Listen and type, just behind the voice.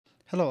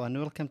Hello and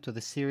welcome to the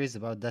series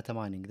about data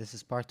mining. This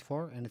is part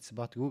 4 and it's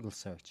about Google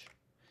search.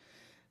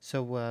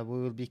 So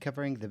we will be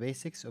covering the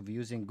basics of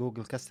using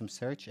Google Custom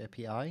Search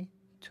API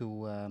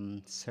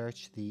to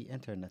search the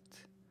internet.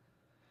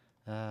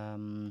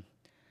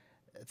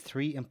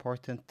 Three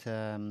important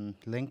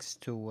links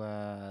to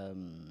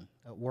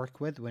work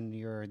with when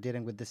you're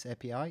dealing with this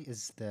API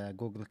is the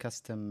Google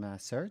Custom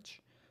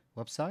Search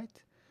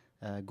website,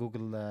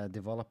 Google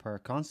Developer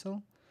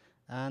Console,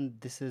 and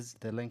this is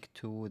the link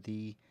to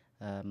the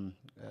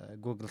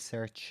Google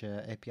Search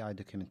API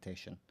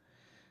documentation.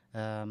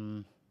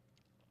 I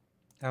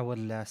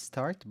will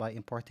start by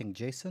importing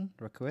JSON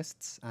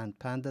requests and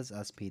pandas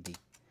as PD.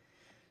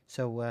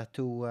 So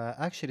to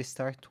actually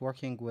start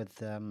working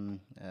with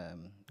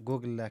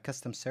Google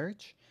Custom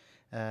Search,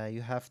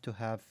 you have to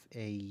have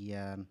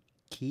a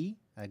key,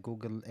 a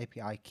Google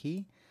API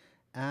key,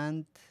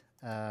 and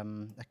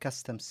a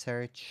custom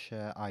search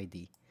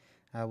ID.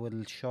 I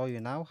will show you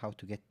now how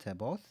to get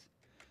both.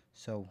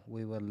 So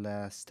we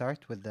will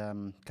start with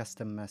the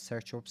custom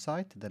search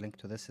website. The link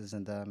to this is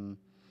in the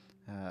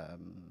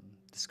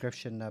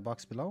description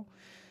box below.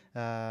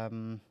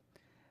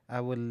 I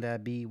will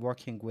be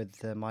working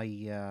with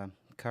my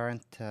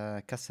current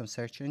custom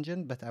search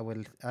engine, but I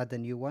will add a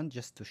new one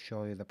just to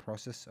show you the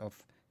process of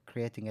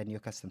creating a new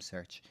custom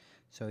search.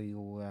 So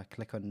you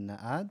click on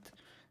add.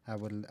 I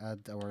will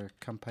add our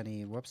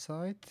company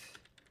website,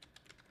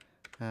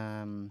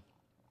 and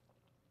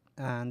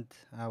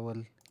I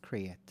will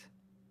create.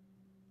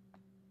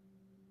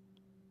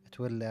 It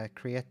will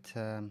create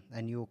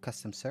a new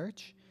custom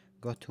search.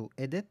 Go to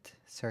edit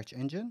search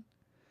engine,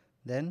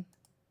 then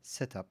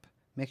setup.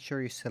 Make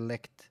sure you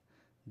select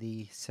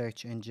the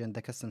search engine,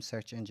 the custom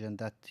search engine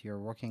that you're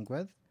working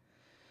with.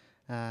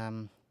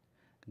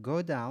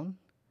 Go down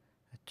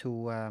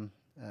to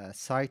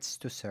sites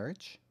to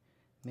search.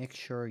 Make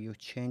sure you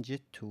change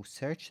it to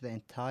search the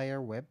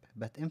entire web,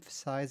 but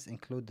emphasize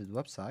included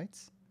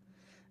websites,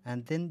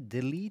 and then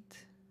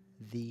delete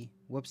the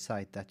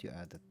website that you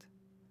added.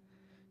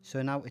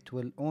 So now it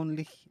will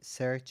only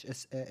search,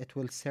 it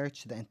will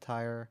search the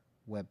entire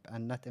web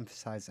and not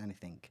emphasize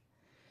anything.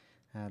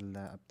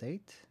 I'll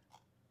update.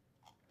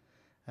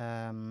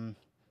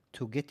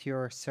 To get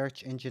your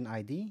search engine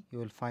ID, you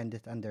will find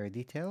it under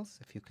details.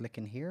 If you click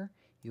in here,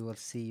 you will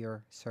see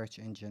your search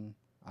engine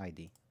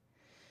ID.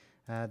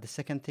 The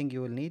second thing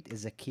you will need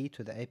is a key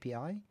to the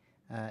API.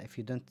 If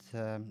you don't,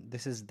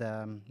 this is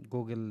the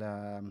Google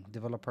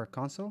Developer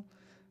Console.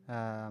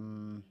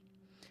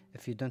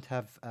 If you don't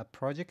have a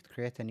project,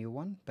 create a new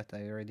one, but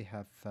I already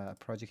have a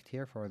project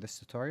here for this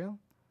tutorial.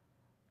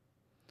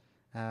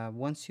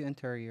 Once you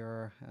enter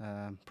your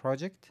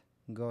project,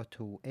 go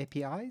to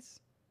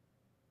APIs.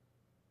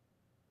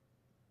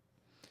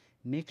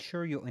 Make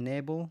sure you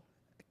enable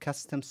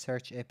Custom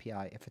Search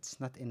API. If it's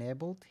not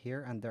enabled,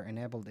 here under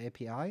Enabled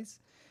APIs,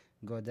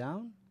 go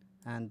down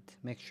and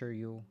make sure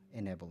you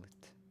enable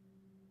it.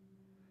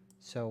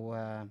 So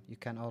you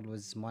can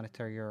always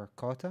monitor your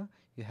quota.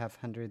 You have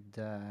 100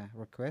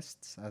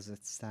 requests as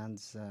it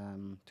stands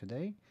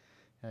today.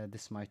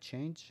 This might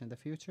change in the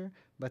future,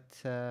 but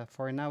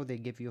for now they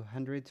give you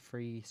 100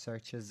 free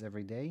searches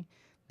every day.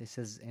 This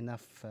is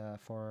enough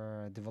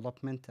for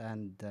development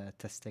and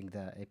testing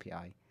the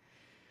API.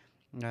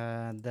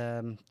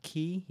 The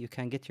key, you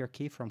can get your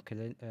key from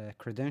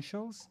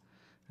credentials.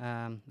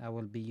 I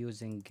will be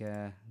using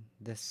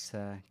this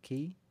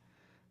key,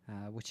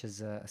 which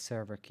is a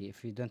server key.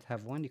 If you don't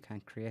have one, you can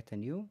create a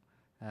new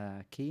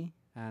key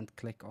and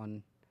click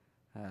on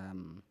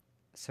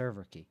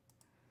server key.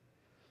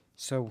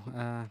 So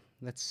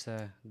let's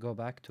go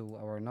back to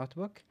our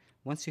notebook.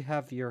 Once you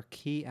have your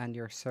key and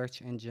your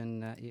search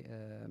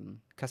engine,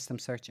 custom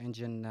search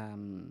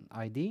engine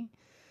ID,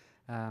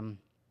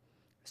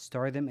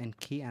 store them in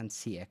key and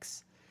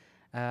CX.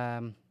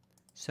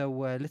 So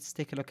let's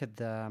take a look at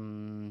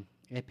the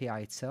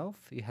API itself.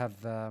 You have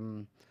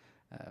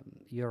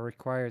your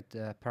required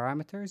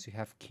parameters. You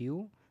have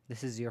Q.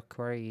 This is your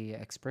query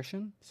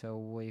expression.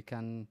 So you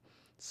can,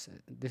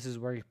 this is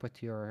where you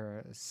put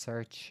your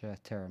search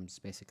terms,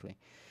 basically.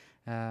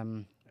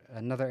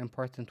 Another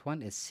important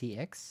one is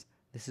CX.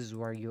 This is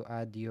where you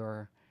add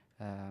your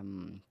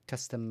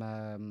custom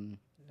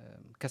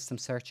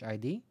search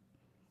ID.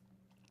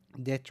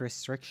 Date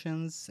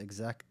restrictions,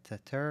 exact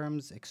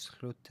terms,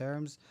 exclude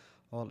terms,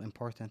 all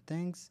important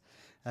things.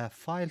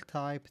 File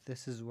type,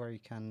 this is where you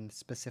can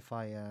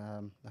specify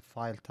a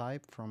file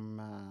type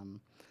from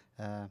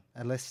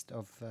a list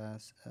of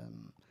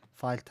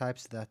file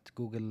types that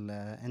Google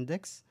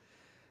index.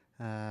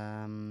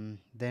 Then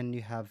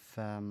you have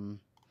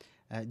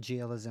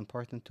GL is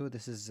important too.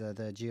 This is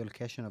the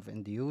geolocation of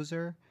end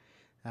user.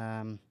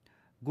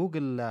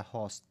 Google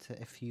host,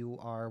 if you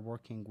are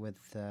working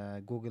with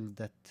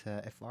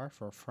google.fr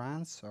for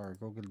France or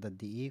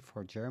google.de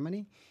for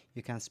Germany,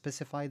 you can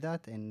specify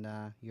that in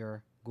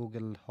your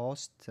Google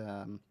host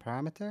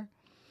parameter.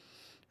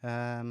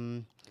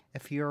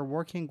 If you're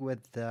working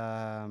with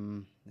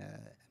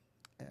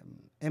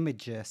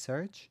image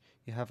search,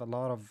 you have a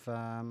lot of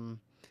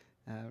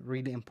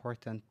really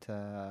important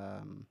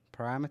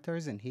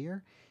parameters in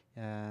here.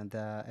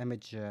 The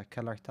image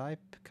color type,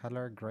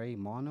 color, gray,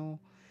 mono.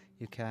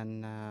 You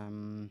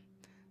can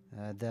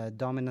the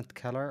dominant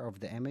color of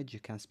the image, you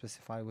can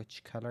specify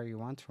which color you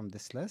want from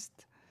this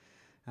list.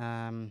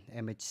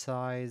 Image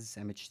size,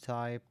 image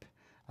type,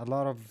 a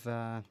lot of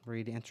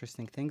really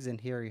interesting things. In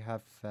here you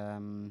have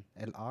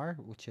LR,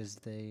 which is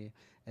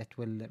it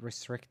will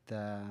restrict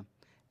the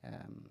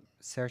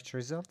search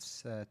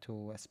results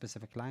to a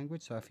specific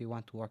language. So if you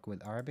want to work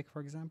with Arabic,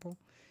 for example,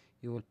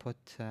 you will put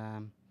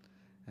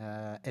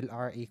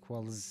LR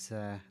equals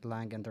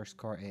lang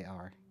underscore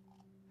AR.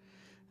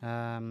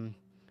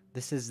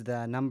 This is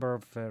the number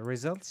of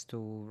results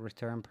to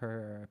return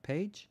per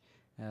page.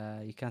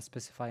 You can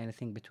specify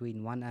anything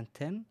between 1 and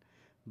 10.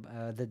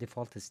 The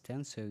default is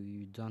 10, so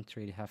you don't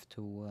really have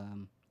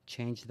to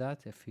change that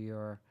if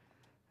you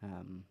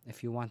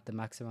want the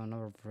maximum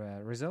number of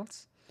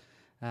results.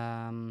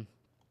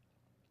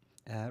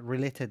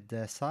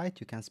 Related site,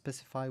 you can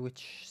specify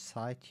which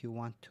site you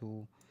want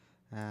to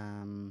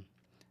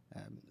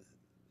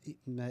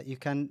you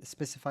can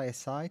specify a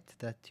site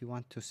that you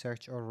want to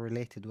search or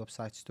related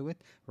websites to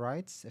it.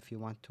 Rights, if you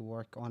want to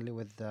work only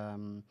with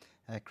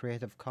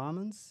Creative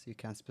Commons, you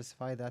can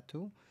specify that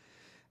too.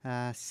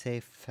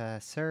 Safe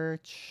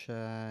search,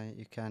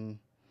 you can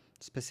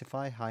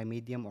specify high,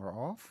 medium, or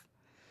off.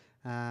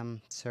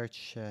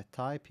 Search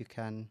type, you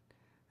can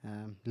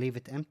leave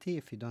it empty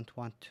if you don't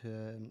want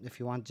to, if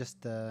you want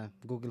just the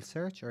Google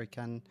search, or you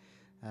can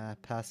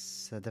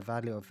pass the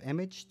value of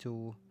image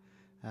to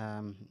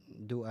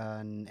do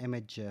an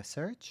image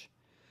search.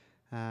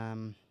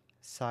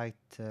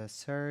 Site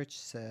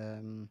search,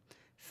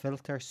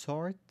 filter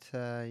sort,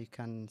 you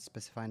can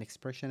specify an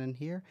expression in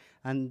here,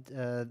 and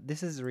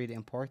this is really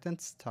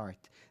important. Start,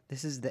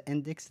 this is the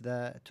index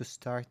to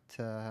start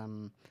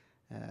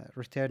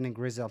returning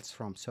results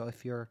from. So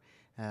if you're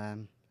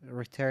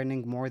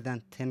returning more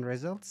than 10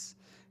 results,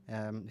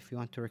 if you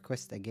want to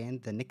request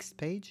again the next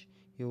page,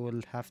 you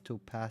will have to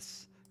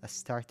pass a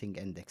starting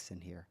index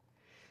in here.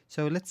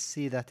 So let's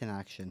see that in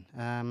action.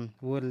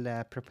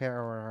 We'll prepare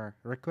our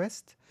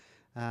request.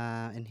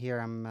 In here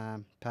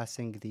I'm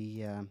passing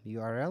the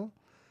URL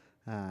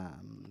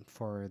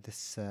for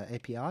this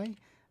API,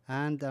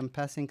 and I'm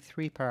passing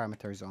 3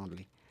 parameters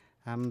only.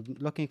 I'm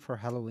looking for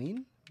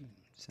Halloween,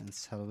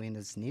 since Halloween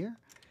is near.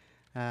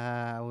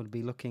 I will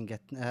be looking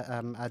at,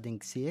 I'm adding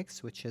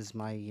CX, which is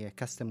my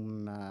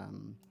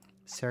custom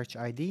search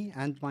ID,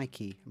 and my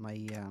key, my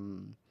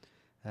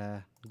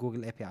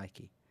Google API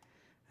key.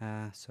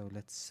 So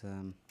let's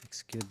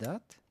execute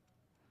that.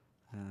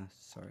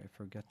 Sorry, I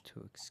forgot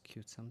to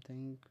execute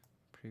something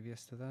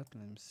previous to that.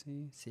 Let me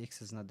see.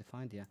 CX is not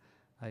defined. Yeah,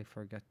 I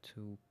forgot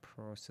to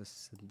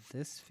process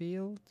this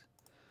field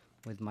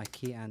with my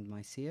key and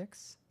my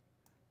CX.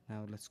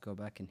 Now let's go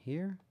back in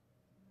here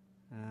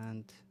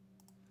and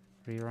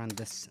rerun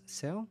this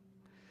cell.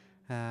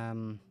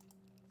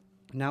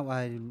 Now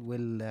I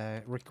will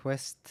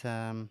request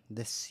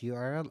this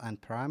URL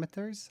and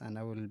parameters, and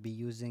I will be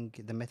using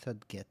the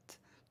method get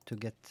to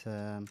get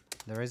the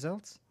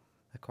results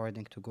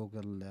according to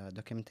Google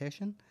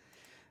documentation.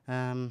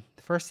 The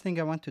first thing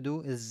I want to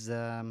do is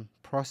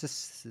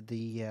process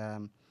the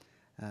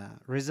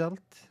result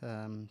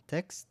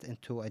text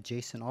into a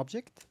JSON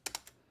object.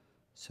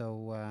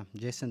 So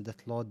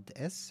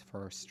JSON.load_s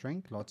for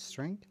string, load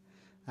string,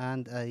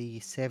 and I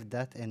saved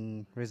that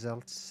in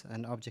results,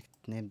 an object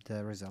named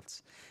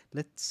results.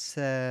 Let's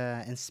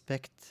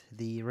inspect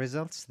the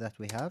results that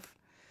we have.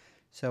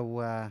 So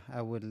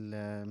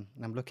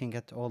I'm looking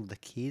at all the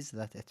keys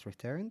that it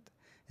returned.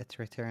 It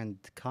returned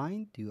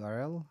kind,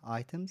 URL,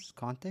 items,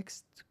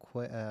 context,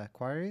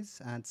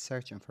 queries, and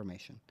search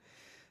information.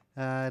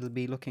 I'll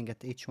be looking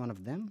at each one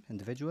of them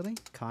individually.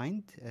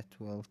 Kind, it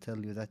will tell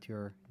you that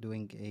you're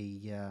doing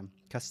a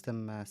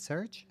custom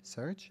search.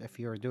 If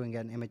you're doing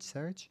an image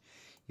search,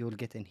 you will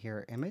get in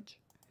here image.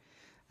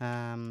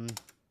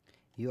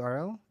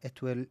 URL,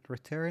 it will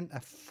return a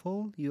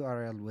full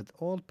URL with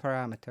all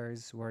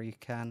parameters where you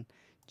can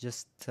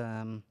just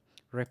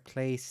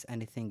replace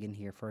anything in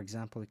here. For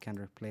example, you can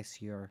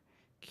replace your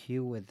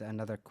queue with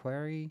another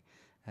query,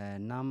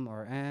 num,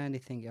 or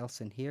anything else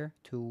in here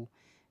to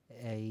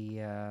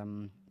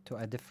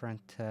a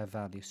different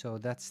value. So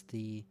that's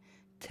the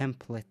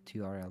template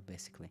URL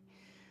basically.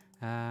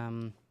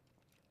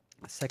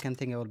 Second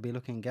thing I will be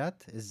looking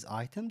at is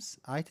items.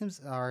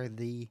 Items are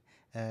the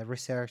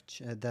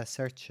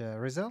search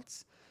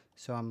results.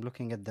 So I'm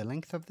looking at the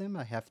length of them.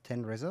 I have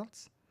 10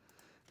 results.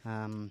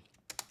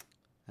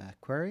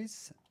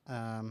 Queries.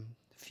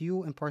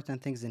 Few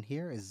important things in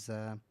here is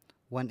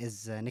one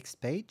is next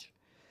page.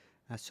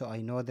 So I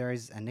know there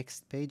is a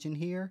next page in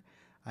here.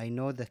 I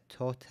know the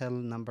total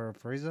number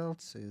of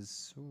results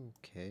is,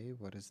 okay,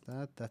 what is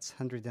that? That's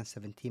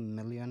 117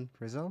 million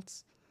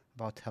results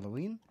about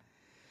Halloween.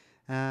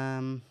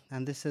 And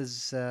this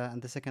is,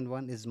 and the second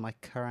one is my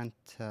current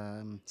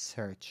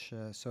search.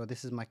 So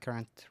this is my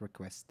current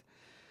request.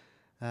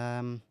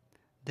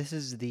 This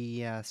is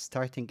the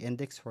starting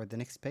index for the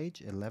next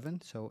page,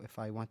 11. So if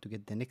I want to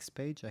get the next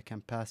page, I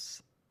can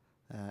pass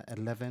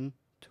 11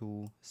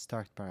 to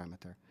start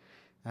parameter.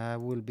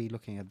 We'll be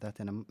looking at that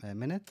in a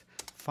minute.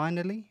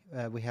 Finally,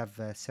 we have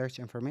search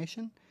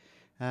information.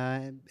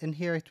 In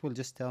here, it will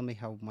just tell me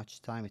how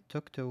much time it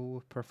took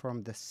to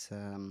perform this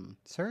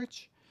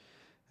search,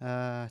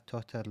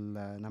 total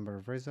number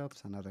of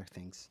results, and other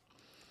things.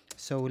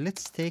 So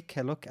let's take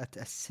a look at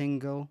a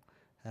single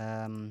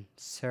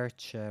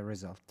search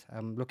result.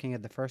 I'm looking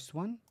at the first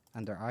one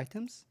under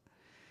items.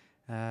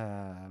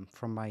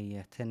 From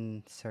my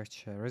 10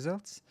 search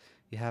results,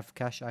 you have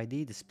cache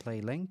ID,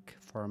 display link,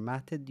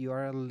 formatted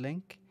URL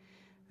link.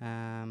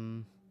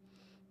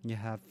 You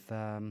have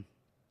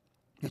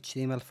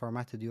HTML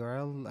formatted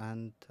URL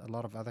and a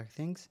lot of other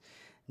things.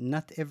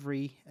 Not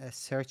every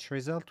search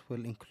result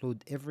will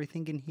include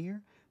everything in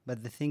here,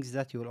 but the things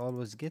that you will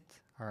always get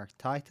are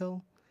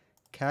title,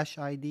 cache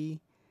ID,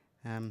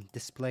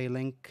 display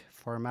link,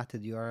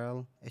 formatted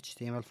URL,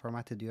 HTML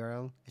formatted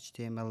URL,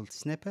 HTML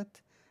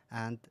snippet,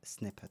 and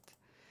snippet.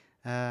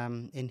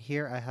 In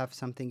here I have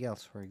something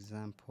else, for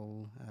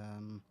example,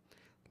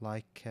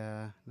 like,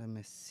 let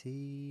me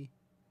see,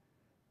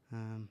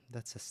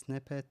 that's a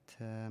snippet.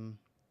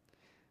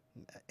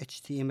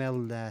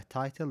 HTML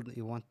title,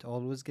 you won't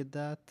always get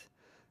that.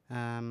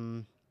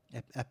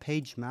 A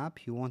page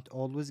map, you won't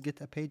always get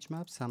a page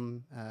map.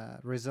 Some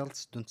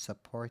results don't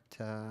support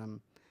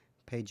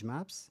page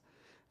maps.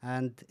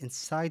 And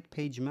inside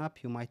page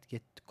map, you might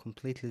get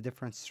completely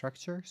different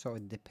structure. So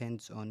it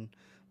depends on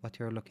what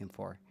you're looking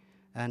for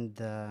and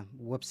the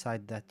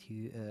website that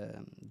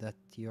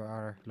you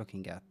are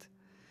looking at.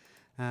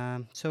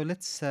 So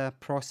let's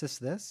process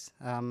this.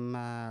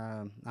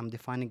 I'm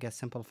defining a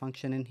simple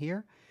function in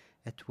here.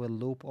 It will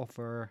loop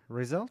over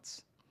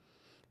results,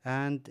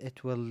 and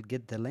it will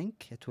get the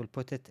link. It will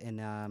put it in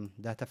a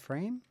data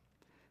frame.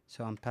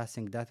 So I'm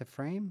passing data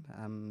frame.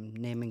 I'm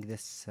naming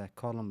this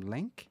column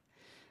link.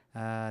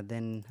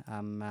 Then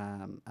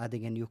I'm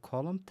adding a new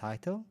column,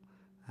 title,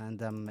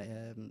 and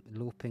I'm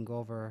looping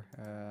over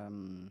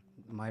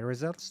my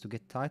results to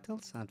get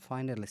titles, and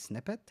finally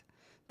snippet.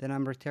 Then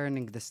I'm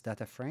returning this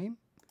data frame,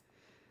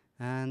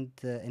 and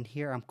in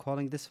here I'm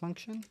calling this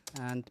function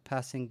and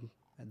passing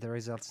the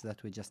results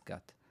that we just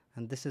got.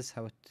 And this is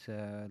how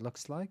it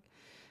looks like.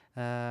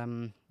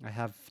 I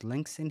have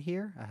links in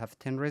here. I have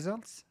 10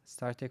 results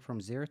starting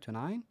from 0 to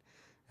 9.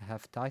 I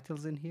have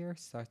titles in here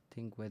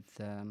starting with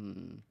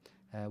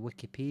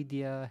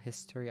Wikipedia,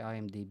 history,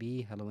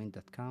 IMDb,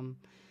 Halloween.com.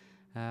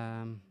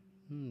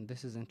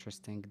 This is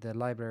interesting. The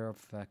Library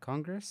of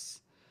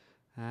Congress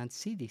and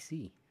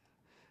CDC.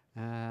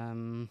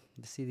 The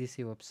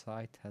CDC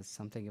website has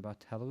something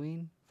about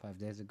Halloween 5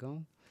 days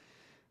ago.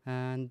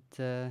 And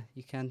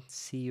you can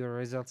see your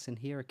results in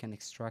here. You can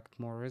extract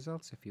more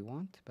results if you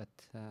want, but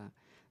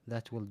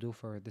that will do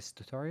for this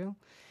tutorial.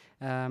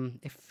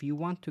 If you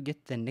want to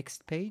get the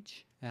next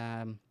page,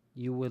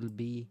 you will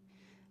be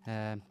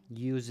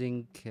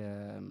using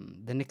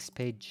the next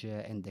page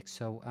index.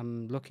 So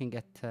I'm looking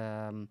at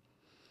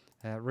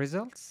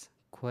results,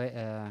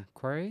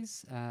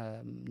 queries,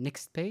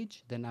 next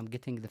page, then I'm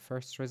getting the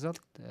first result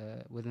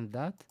within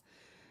that,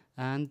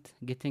 and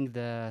getting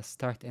the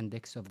start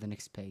index of the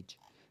next page.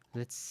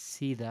 Let's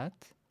see that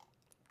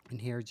in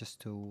here just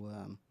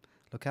to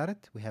look at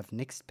it. We have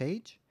next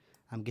page.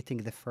 I'm getting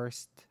the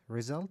first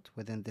result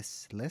within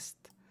this list,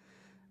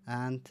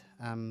 and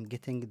I'm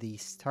getting the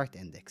start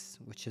index,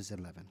 which is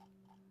 11.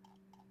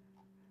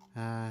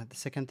 The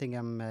second thing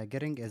I'm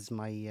getting is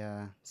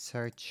my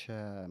search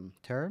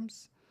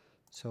terms.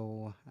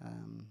 So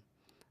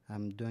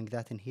I'm doing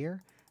that in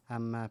here.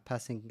 I'm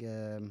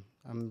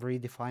I'm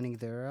redefining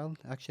the URL.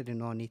 Actually,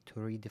 no need to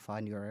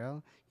redefine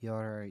your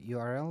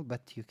URL,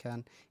 but you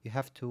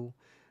have to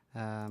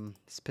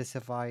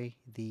specify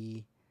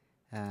the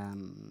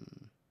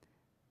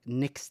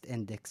next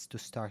index to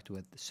start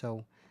with.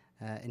 So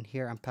in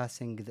here, I'm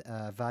passing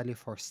the value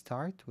for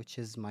start, which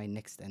is my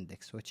next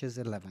index, which is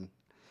 11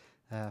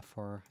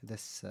 for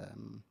this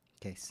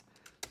case.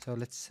 So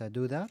let's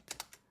do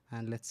that,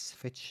 and let's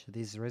fetch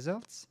these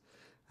results.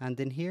 And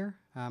in here,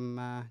 I'm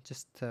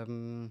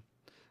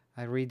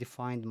I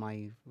redefined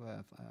my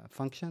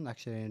function.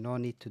 Actually, no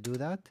need to do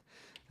that.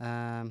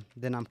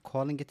 Then I'm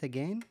calling it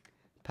again,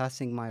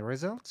 passing my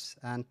results,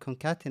 and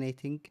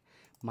concatenating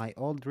my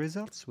old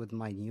results with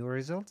my new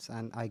results,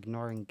 and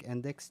ignoring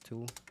index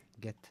to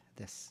get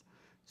this.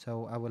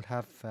 So I will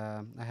have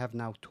I have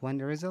now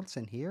 20 results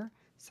in here,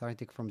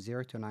 starting from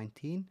 0 to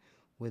 19,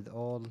 with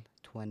all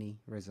 20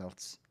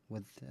 results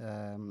with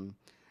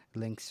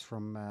links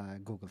from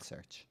Google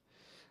search.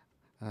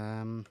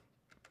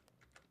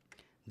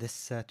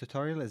 This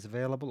tutorial is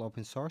available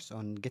open source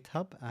on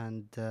GitHub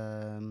and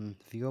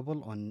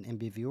viewable on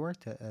NBViewer.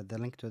 The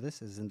link to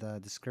this is in the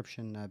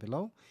description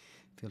below.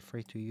 Feel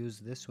free to use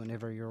this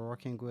whenever you're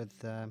working with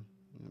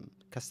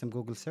custom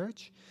Google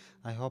search.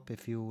 I hope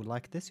if you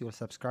like this, you will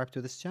subscribe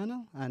to this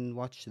channel and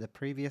watch the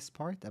previous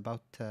part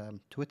about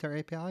Twitter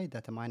API,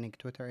 data mining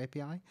Twitter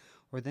API,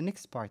 or the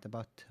next part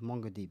about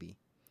MongoDB.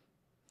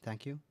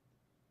 Thank you.